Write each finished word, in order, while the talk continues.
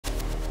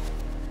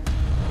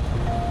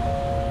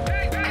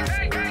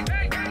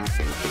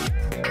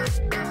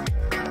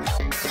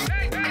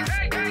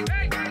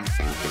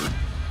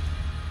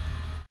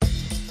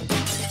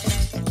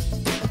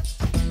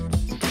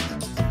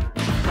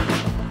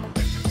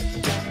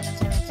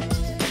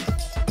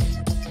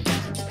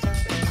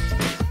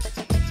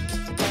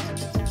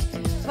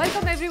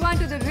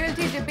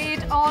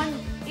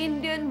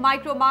Indian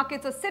micro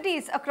markets or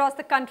cities across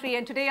the country,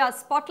 and today our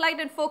spotlight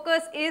and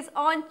focus is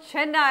on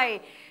Chennai,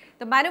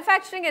 the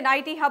manufacturing and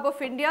IT hub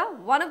of India,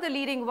 one of the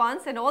leading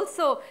ones, and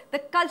also the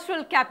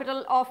cultural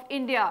capital of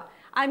India.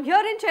 I'm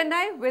here in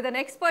Chennai with an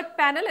expert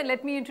panel, and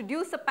let me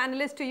introduce the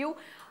panelists to you.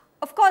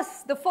 Of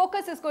course, the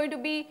focus is going to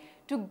be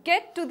to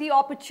get to the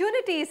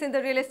opportunities in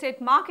the real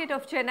estate market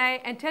of Chennai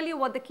and tell you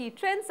what the key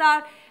trends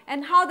are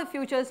and how the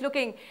future is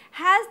looking.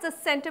 Has the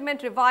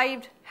sentiment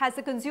revived? Has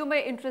the consumer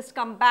interest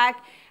come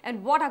back?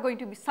 And what are going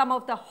to be some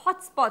of the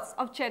hotspots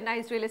of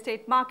Chennai's real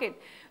estate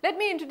market? Let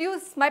me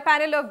introduce my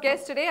panel of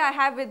guests today. I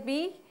have with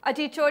me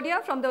Ajit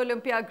Chodia from the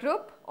Olympia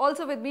Group.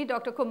 Also with me,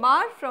 Dr.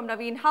 Kumar from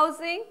Naveen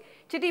Housing,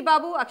 Chitty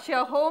Babu,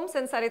 Akshaya Homes,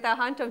 and Sarita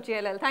Hunt of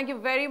JLL. Thank you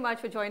very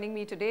much for joining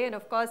me today. And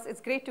of course, it's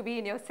great to be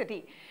in your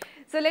city.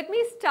 So let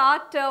me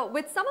start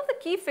with some of the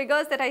key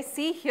figures that I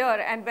see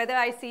here and whether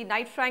I see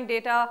Knight Frank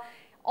data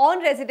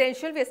on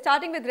residential. We're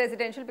starting with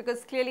residential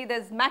because clearly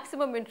there's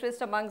maximum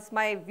interest amongst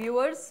my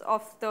viewers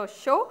of the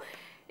show.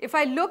 If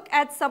I look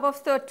at some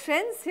of the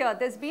trends here,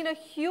 there's been a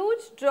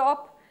huge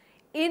drop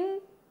in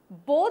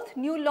both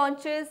new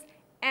launches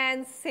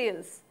and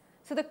sales.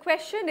 So the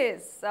question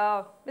is,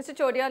 Mr.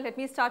 Chodia, let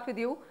me start with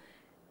you.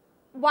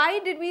 Why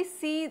did we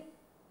see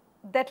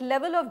that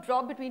level of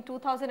drop between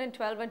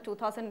 2012 and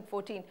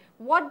 2014?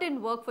 What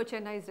didn't work for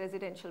Chennai's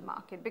residential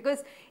market?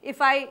 Because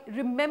if I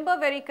remember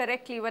very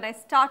correctly, when I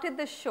started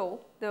the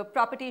show, the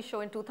property show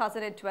in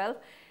 2012,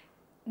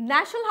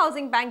 National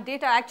Housing Bank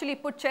data actually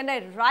put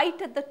Chennai right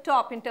at the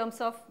top in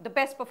terms of the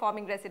best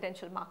performing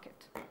residential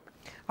market.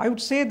 I would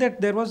say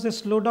that there was a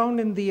slowdown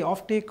in the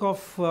offtake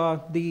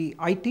of the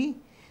IT.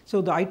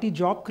 So the IT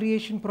job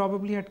creation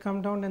probably had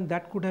come down, and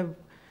that could have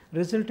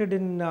resulted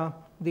in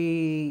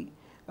the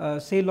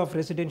sale of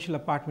residential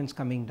apartments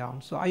coming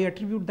down. So I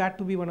attribute that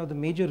to be one of the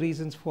major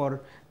reasons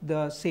for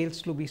the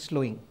sales to be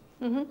slowing.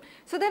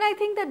 So then I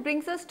think that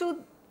brings us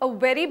to a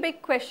very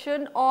big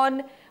question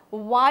on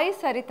why,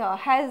 Sarita,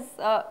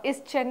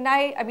 is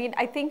Chennai, I mean,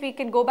 I think we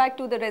can go back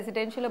to the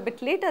residential a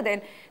bit later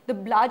then. The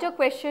larger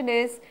question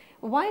is,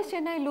 why is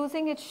Chennai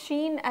losing its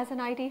sheen as an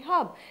IT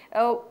hub?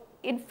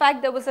 In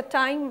fact, there was a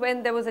time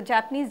when there was a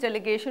Japanese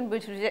delegation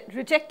which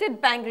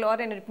rejected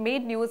Bangalore and it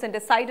made news and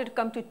decided to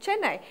come to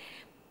Chennai.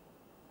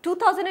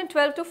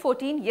 2012 to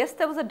 14, yes,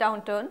 there was a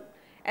downturn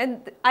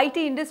and the IT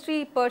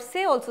industry per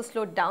se also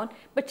slowed down,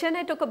 but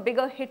Chennai took a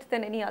bigger hit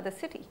than any other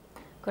city.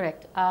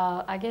 Correct.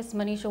 I guess,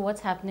 Manisha,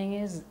 what's happening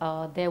is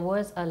there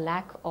was a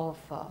lack of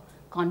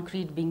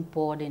concrete being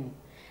poured in.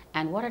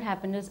 And what had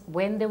happened is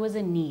when there was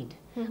a need,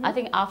 I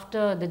think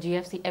after the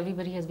GFC,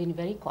 everybody has been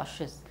very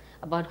cautious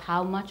about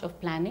how much of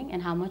planning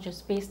and how much of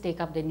space take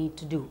up they need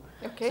to do.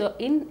 Okay. So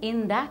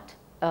in that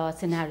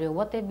scenario,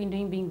 what they've been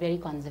doing being very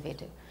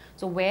conservative.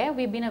 So where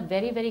we've been a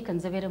very, very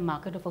conservative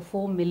market of a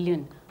 4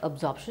 million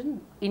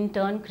absorption, in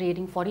turn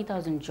creating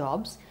 40,000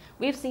 jobs,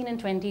 we've seen in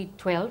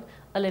 2012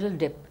 a little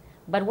dip.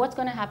 But what's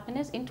going to happen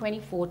is in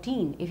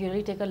 2014, if you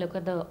really take a look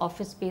at the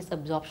office space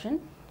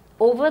absorption,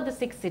 over the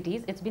 6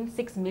 cities, it's been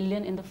 6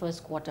 million in the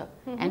first quarter.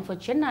 And for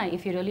Chennai,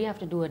 if you really have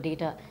to do a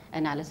data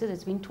analysis,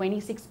 it's been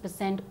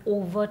 26%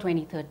 over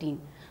 2013.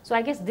 So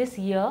I guess this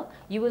year,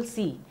 you will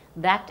see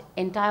that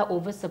entire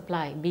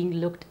oversupply being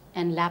looked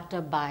and lapped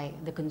up by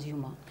the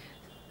consumer.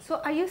 So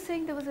are you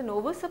saying there was an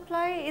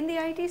oversupply in the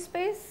IT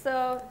space?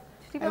 I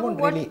won't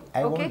really,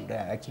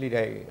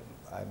 actually,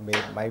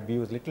 my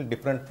view is a little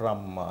different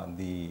from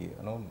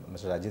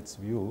Mr. Ajit's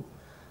view.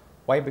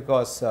 Why?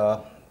 Because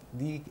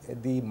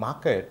the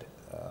market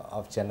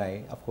of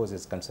Chennai, of course,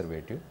 is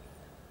conservative,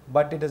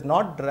 but it is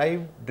not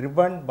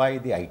driven by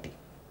the IT.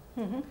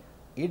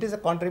 It is a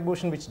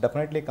contribution which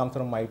definitely comes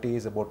from IT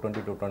is about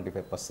 20 to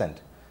 25%,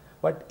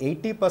 but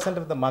 80%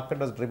 of the market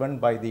was driven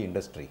by the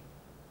industry.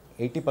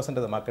 80%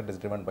 of the market is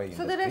driven by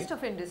industry. So the rest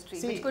of industry,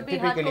 see, which could be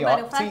hardcore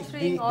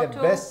manufacturing, the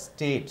best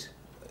state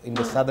in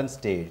the southern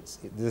states,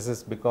 this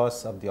is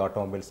because of the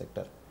automobile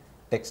sector,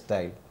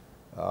 textile,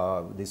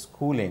 the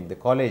schooling, the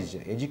college,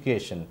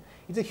 education.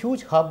 It's a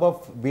huge hub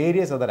of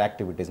various other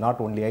activities,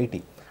 not only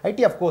IT.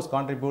 IT, of course,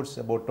 contributes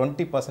about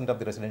 20% of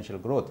the residential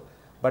growth,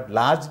 but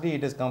largely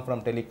it has come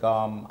from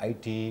telecom,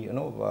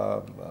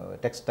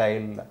 IT,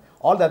 textile,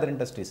 all the other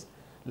industries.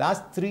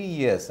 Last 3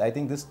 years, I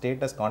think this state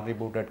has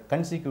contributed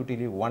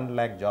consecutively 1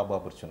 lakh job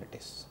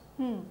opportunities.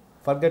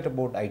 Forget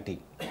about IT.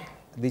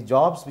 The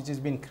jobs which has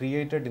been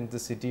created in the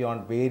city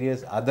on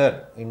various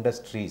other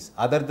industries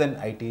other than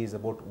IT is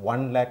about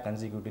 1 lakh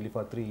consecutively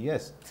for 3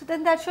 years. So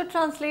then that should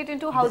translate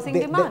into housing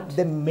demand.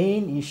 The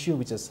main issue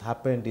which has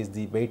happened is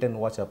the wait and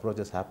watch approach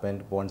has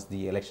happened once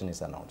the election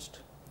is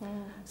announced.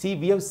 See,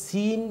 we have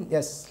seen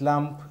a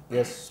slump,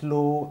 a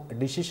slow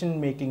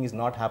decision making is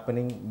not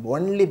happening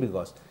only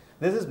because,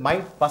 this is my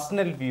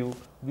personal view,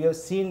 we have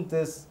seen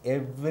this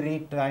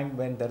every time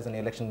when there is an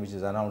election which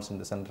is announced in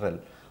the central.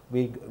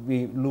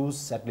 We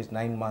lose at least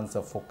 9 months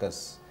of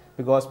focus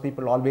because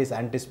people always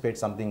anticipate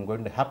something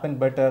going to happen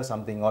better,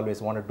 something always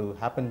wanted to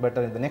happen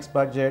better in the next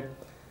budget.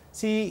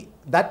 See,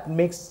 that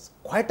makes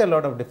quite a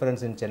lot of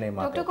difference in Chennai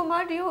market. Dr.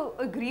 Kumar, do you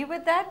agree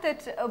with that?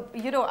 That,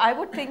 I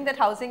would think that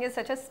housing is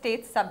such a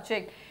state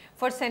subject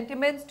for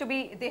sentiments to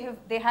be,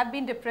 they have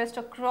been depressed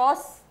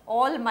across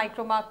all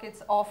micro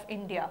markets of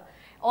India,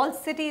 all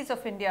cities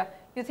of India.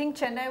 You think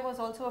Chennai was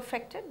also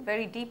affected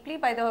very deeply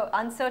by the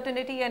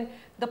uncertainty and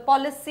the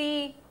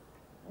policy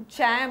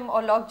jam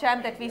or log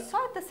jam that we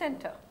saw at the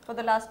center for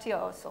the last year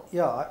or so?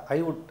 Yeah,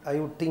 I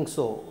would think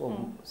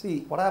so.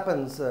 See, what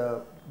happens,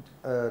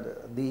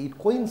 it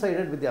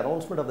coincided with the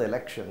announcement of the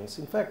elections.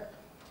 In fact,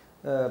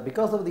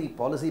 because of the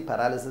policy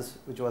paralysis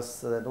which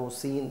was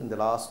seen in the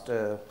last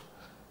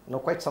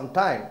quite some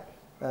time,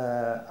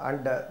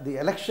 and the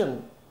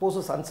election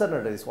poses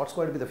uncertainties. What's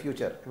going to be the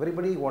future?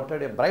 Everybody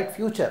wanted a bright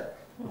future,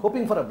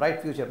 hoping for a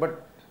bright future,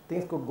 but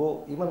things could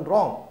go even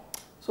wrong.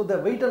 So the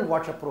wait and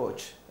watch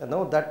approach,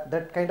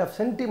 that kind of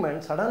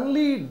sentiment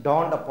suddenly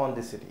dawned upon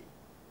the city.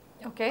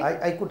 Okay.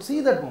 I could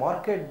see that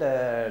market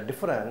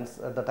difference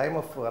at the time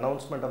of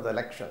announcement of the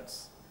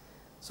elections.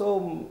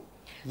 So,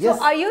 yes.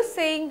 So, are you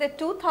saying that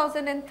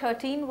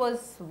 2013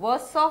 was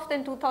worse off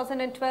than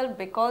 2012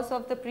 because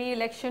of the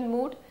pre-election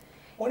mood?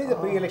 What is the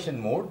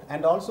pre-election mode?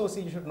 And also,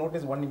 see, you should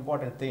notice one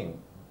important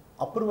thing.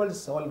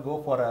 Approvals all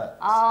go for a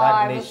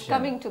stagnation. I was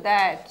coming to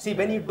that. See,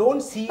 when you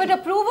don't see... But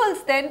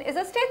approvals then is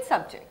a state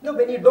subject. No,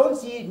 when you don't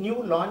see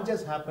new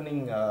launches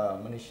happening,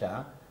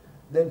 Manisha,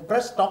 then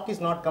fresh stock is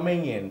not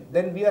coming in,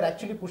 then we are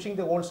actually pushing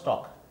the old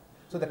stock.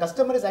 So the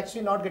customer is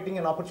actually not getting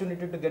an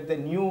opportunity to get the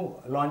new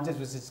launches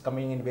which is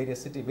coming in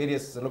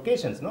various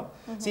locations, no?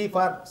 See,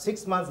 for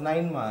 6 months,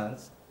 9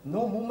 months,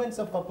 no movements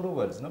of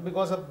approvals, no?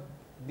 Because of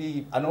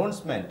the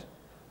announcement,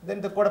 then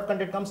the code of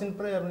conduct comes in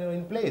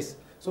place.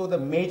 So the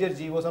major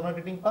GOs are not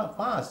getting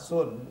passed.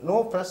 So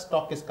no fresh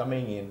stock is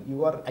coming in.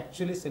 You are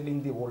actually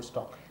selling the old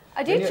stock.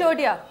 Ajit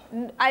Chodia,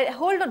 I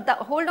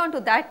hold on to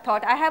that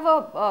thought. I have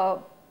a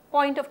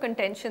point of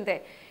contention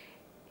there.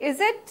 Is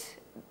it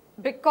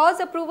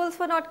because approvals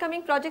were not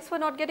coming, projects were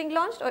not getting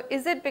launched, or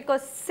is it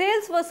because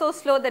sales were so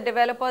slow that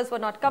developers were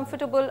not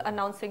comfortable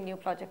announcing new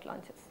project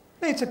launches?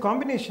 No, it's a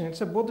combination. It's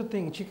both the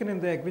thing, chicken and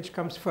the egg, which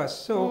comes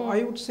first. So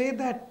I would say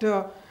that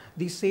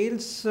the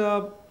sales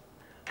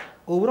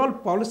overall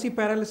policy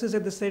paralysis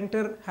at the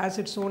center has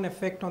its own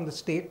effect on the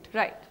state.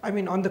 Right. I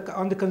mean, on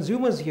the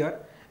consumers here,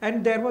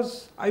 and there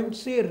was, I would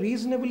say,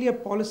 reasonably a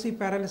policy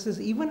paralysis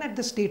even at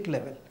the state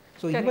level.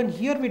 So even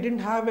here we didn't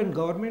have a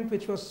government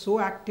which was so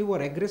active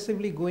or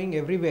aggressively going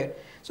everywhere.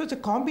 So it's a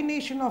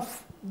combination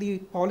of the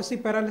policy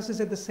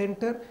paralysis at the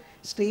center,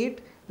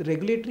 state, the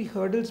regulatory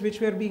hurdles which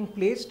were being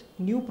placed,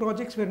 new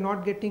projects were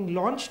not getting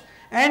launched,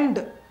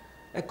 and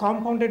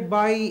compounded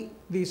by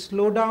the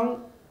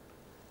slowdown,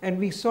 and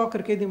we saw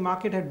the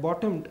market had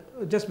bottomed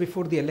just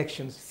before the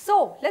elections.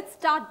 So let's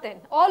start then.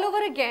 All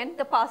over again,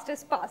 the past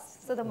is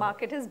past, so the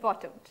market is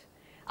bottomed.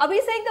 Are we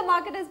saying the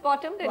market is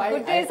bottomed and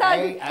good days are...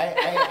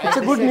 It's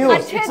a good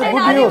news. It's a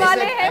good news.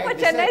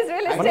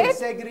 I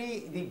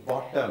disagree the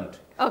bottomed.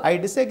 Okay. I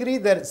disagree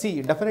that,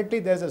 see, definitely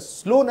there's a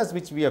slowness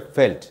which we have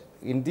felt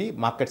in the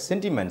market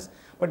sentiments,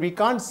 but we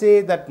can't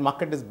say that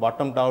market is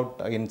bottomed out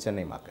in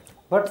Chennai market.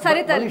 But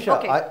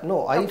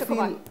Manisha, I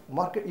feel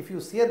market, if you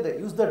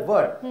use that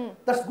word,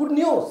 that's good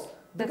news,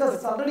 because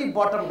it's already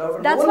bottomed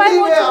out. That's why I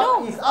want to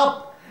know. Is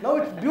up. Now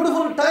it's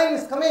beautiful time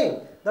is coming.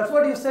 That's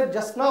what you said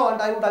just now,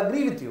 and I would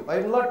agree with you. I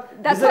will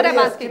not. That's what I'm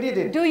asking.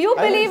 Do you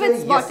believe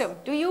it's bottomed?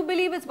 Yes. Do you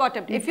believe it's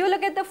bottomed? If you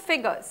look at the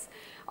figures,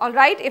 all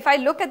right, if I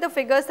look at the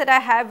figures that I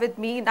have with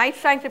me, Knight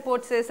Frank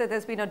report says that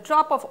there's been a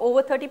drop of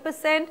over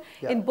 30%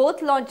 in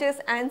both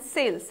launches and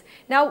sales.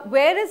 Now,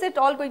 where is it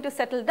all going to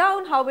settle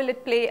down? How will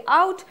it play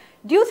out?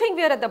 Do you think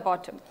we are at the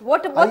bottom?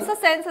 What's the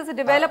sense as a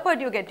developer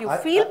do you get? Do you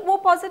feel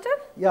more positive?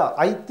 Yeah,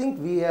 I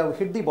think we have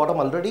hit the bottom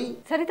already.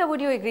 Sarita,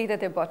 would you agree that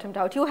they bottomed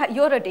out?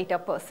 You're a data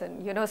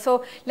person,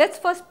 so let's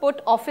first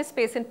put office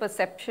space in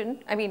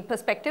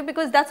perspective,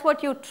 because that's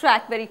what you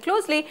track very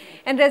closely,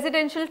 and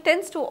residential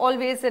tends to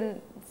always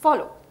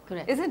follow.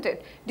 Correct. Isn't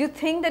it? Do you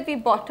think that we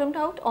bottomed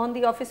out on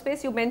the office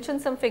space? You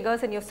mentioned some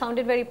figures and you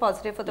sounded very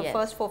positive for the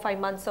first 4-5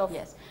 months of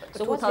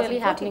So what's really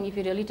happening, if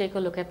you really take a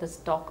look at the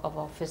stock of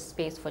office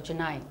space for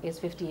Chennai, is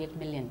 58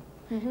 million.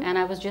 And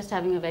I was just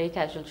having a very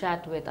casual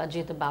chat with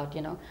Ajit about,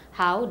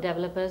 how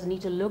developers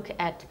need to look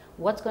at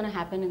what's going to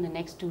happen in the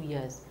next 2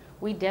 years.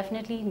 We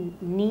definitely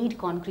need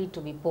concrete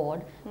to be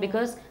poured,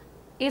 because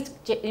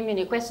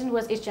your question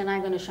was, is Chennai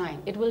going to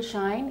shine? It will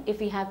shine if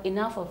we have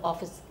enough of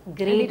office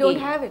grade. And we don't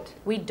have it.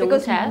 We don't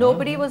because have.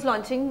 Nobody was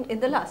launching in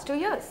the last 2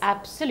 years.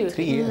 Absolutely.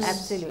 3 years.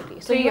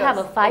 Absolutely. So you have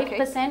a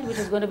 5% which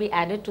is going to be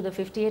added to the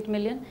 58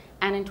 million,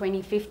 and in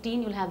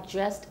 2015 you'll have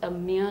just a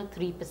mere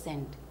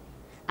 3%.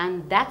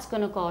 And that's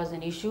going to cause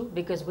an issue,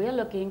 because we are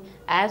looking,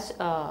 as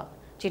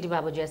Chiti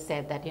Babu just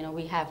said, that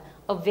we have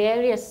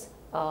various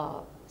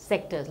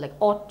sectors like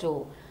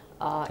auto,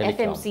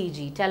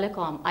 FMCG,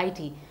 telecom,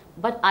 IT.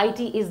 But IT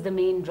is the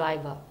main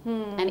driver.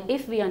 And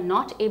if we are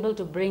not able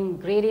to bring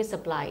grade A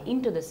supply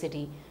into the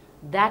city,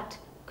 that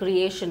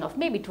creation of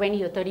maybe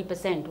 20 or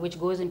 30% which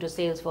goes into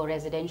sales for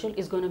residential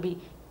is going to be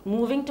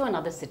moving to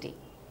another city.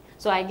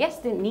 So I guess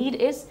the need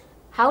is,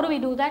 How do we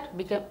do that?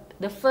 Because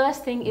the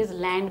first thing is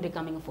land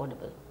becoming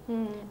affordable.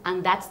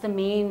 And that's the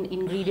main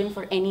ingredient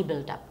for any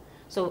build-up.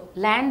 So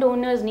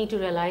landowners need to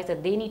realize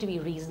that they need to be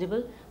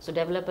reasonable. So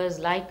developers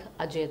like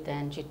Ajit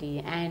and Chitty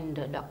and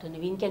Dr.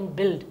 Naveen can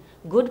build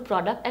good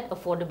product at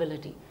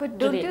affordability. But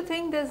don't you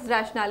think there's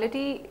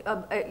rationality,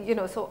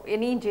 so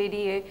any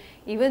JDA,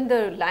 even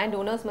the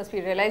landowners must be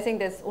realizing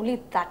there's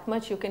only that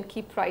much you can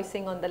keep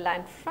pricing on the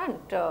land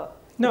front.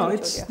 No,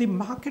 it's the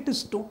market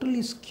is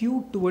totally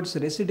skewed towards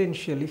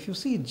residential. If you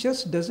see, it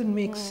just doesn't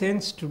make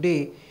sense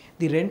today.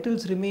 The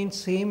rentals remain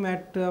same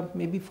at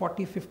maybe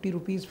 40, 50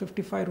 rupees,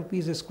 55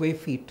 rupees a square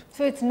feet.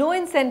 So it's no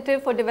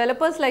incentive for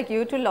developers like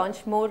you to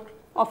launch more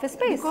office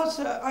space? Because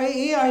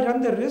I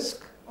run the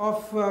risk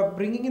of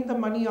bringing in the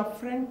money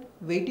upfront,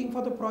 waiting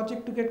for the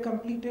project to get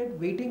completed,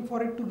 waiting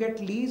for it to get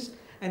leased,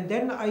 and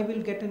then I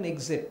will get an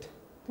exit.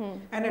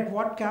 And at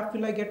what cap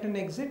will I get an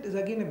exit is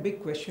again a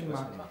big question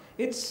mark.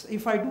 It's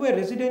if I do a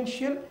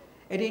residential,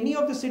 at any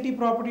of the city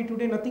property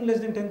today, nothing less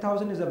than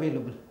 10,000 is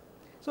available.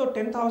 So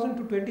 10,000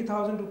 to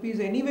 20,000 rupees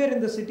anywhere in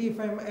the city, if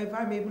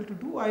I'm able to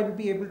do, I will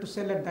be able to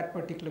sell at that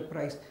particular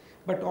price.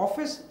 But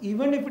office,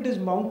 even if it is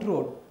Mount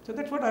Road, so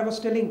that's what I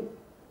was telling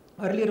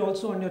earlier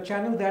also on your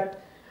channel,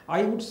 that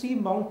I would see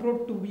Mount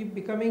Road to be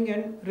becoming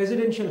a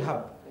residential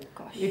hub.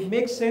 Gosh. It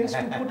makes sense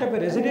to put up a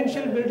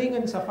residential building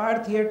in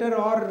Sapphire Theatre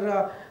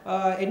or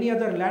any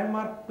other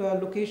landmark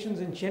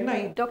locations in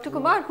Chennai. Dr.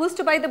 Kumar, who's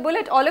to buy the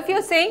bullet? All of you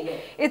are saying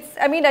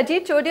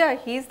Ajit Chodia,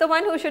 he's the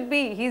one who should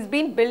be. He's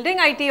been building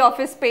IT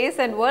office space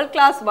and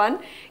world-class one.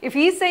 If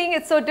he's saying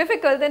it's so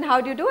difficult, then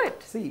how do you do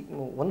it? See,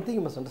 one thing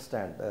you must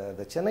understand,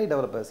 the Chennai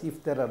developers,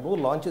 if there are no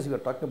launches, you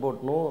are talking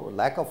about no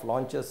lack of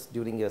launches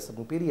during a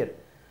certain period.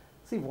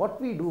 See, what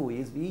we do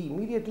is we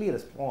immediately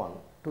respond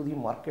to the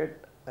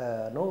market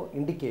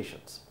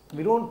indications.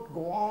 We don't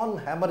go on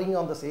hammering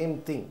on the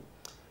same thing.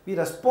 We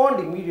respond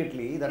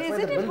immediately. That's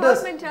why the builders.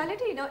 Isn't it herd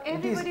mentality? Now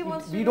everybody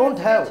wants to. We don't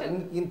have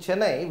in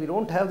Chennai. We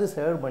don't have this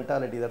herd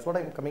mentality. That's what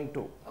I'm coming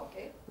to.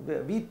 Okay.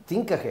 We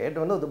think ahead.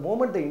 The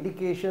moment the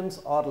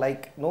indications are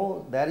like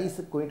there is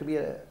going to be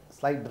a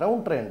slight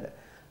downtrend,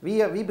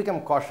 we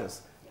become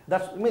cautious.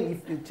 That's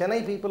if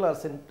Chennai people are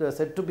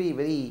said to be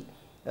very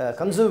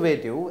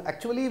conservative.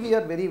 Actually, we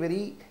are very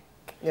very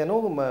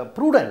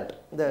prudent.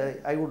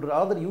 I would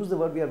rather use the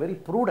word we are very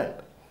prudent.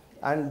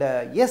 And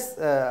yes,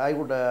 I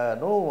would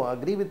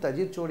agree with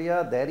Ajit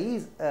Chodia. There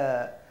is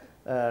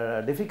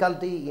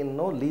difficulty in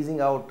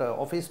leasing out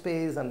office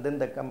space and then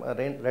the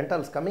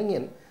rentals coming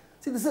in.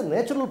 See, this is a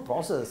natural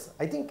process.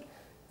 I think.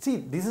 See,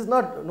 this is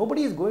not.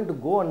 Nobody is going to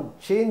go and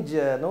change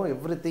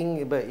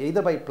everything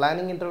either by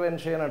planning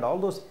intervention and all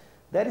those.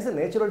 There is a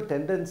natural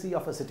tendency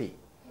of a city.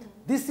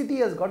 This city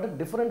has got a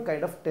different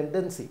kind of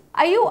tendency.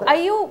 Are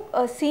you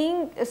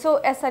seeing, so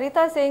as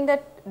Sarita is saying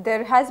that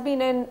there has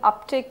been an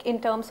uptick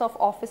in terms of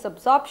office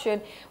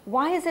absorption,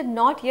 why is it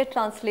not yet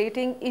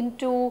translating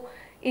into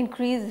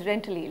increased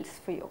rental yields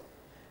for you?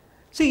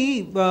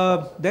 See,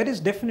 there is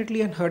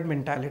definitely a herd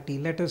mentality.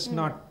 Let us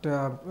not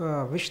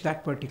wish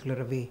that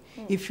particular away.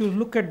 If you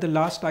look at the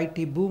last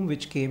IT boom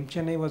which came,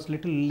 Chennai was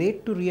little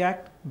late to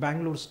react.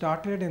 Bangalore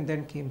started and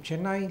then came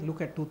Chennai.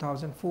 Look at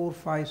 2004,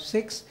 5,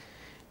 6.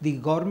 The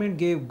government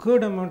gave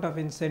good amount of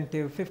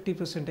incentive,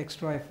 50%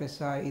 extra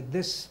FSI,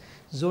 this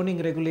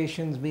zoning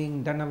regulations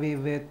being done away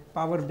with,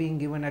 power being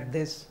given at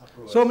this,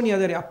 so many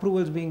other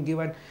approvals being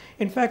given.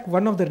 In fact,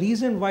 one of the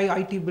reasons why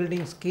IT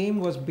buildings came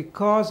was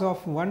because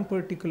of one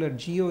particular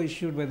GO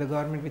issued by the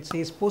government which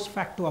says post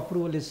facto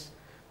approval is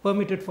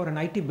permitted for an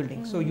IT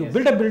building. So you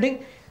build a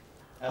building,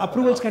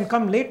 approvals can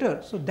come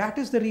later. So that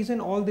is the reason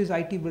all these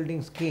IT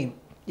buildings came.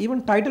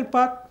 Even Tidal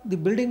Park, the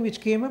building which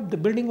came up, the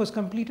building was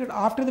completed.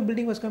 After the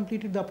building was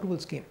completed, the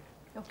approvals came.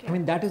 Okay. I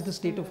mean, that is the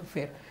state of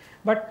affair.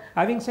 But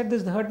having said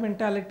this, the herd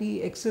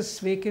mentality, excess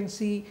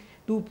vacancy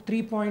to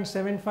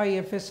 3.75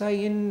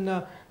 FSI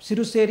in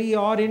Siruseri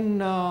or in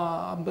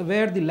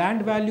where the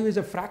land value is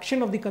a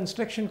fraction of the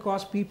construction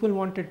cost, people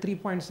wanted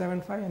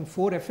 3.75 and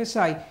 4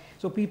 FSI.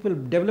 So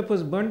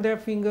developers burned their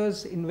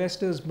fingers,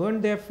 investors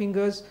burned their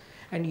fingers,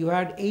 and you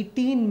had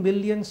 18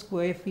 million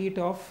square feet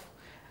of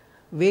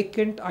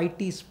vacant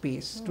IT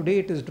space. Today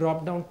it is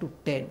dropped down to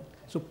 10.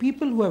 So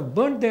people who have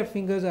burnt their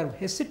fingers are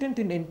hesitant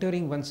in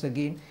entering once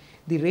again.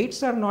 The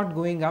rates are not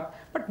going up,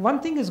 but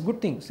one thing is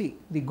good thing. See,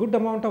 the good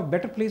amount of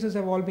better places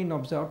have all been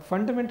observed.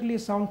 Fundamentally, a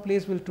sound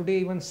place will today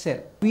even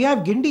sell. We have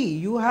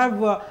Gindi. You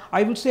have,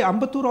 I would say,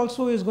 Ambattur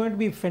also is going to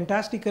be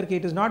fantastic.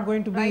 It is not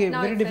going to be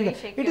very difficult.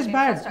 It is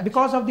bad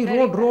because of the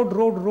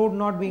road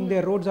not being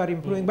there. Roads are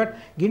improving, but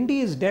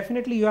Gindi is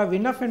definitely, you have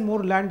enough and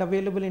more land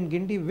available in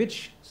Gindi,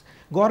 which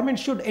government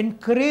should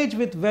encourage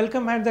with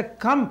welcome hand that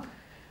come.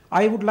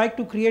 I would like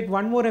to create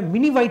one more, a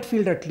mini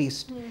Whitefield at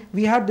least.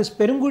 We have this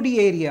Perungudi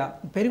area.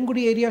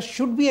 Perungudi area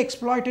should be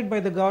exploited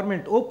by the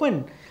government.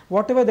 Open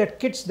whatever that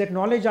kits, that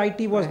knowledge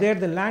IT was there,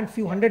 the land,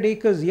 few hundred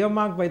acres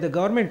earmarked by the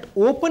government.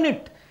 Open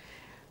it.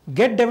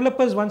 Get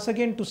developers once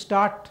again to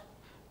start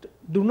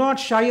do not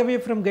shy away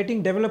from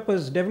getting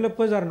developers.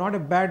 Developers are not a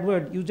bad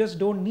word. You just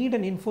don't need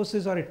an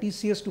Infosys or a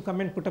TCS to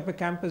come and put up a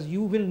campus.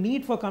 You will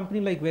need for a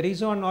company like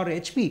Verizon or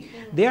HP.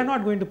 They are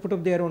not going to put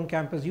up their own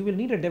campus. You will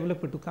need a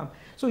developer to come.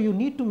 So you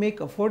need to make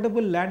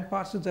affordable land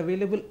parcels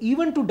available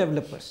even to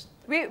developers.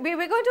 We're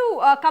going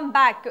to come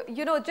back.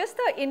 You know, just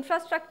the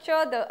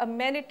infrastructure, the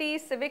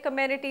amenities, civic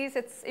amenities,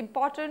 it's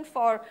important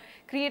for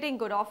creating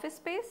good office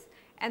space.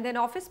 And then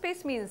office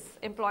space means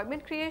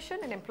employment creation,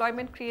 and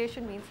employment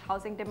creation means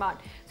housing demand.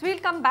 So we'll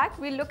come back,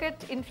 we'll look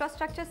at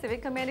infrastructure,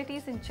 civic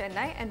amenities in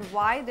Chennai and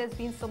why there's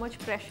been so much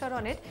pressure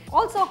on it.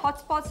 Also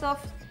hotspots of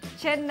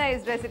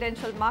Chennai's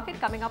residential market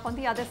coming up on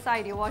the other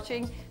side. You're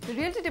watching the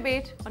Realty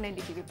Debate on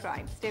NDTV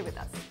Prime. Stay with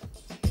us.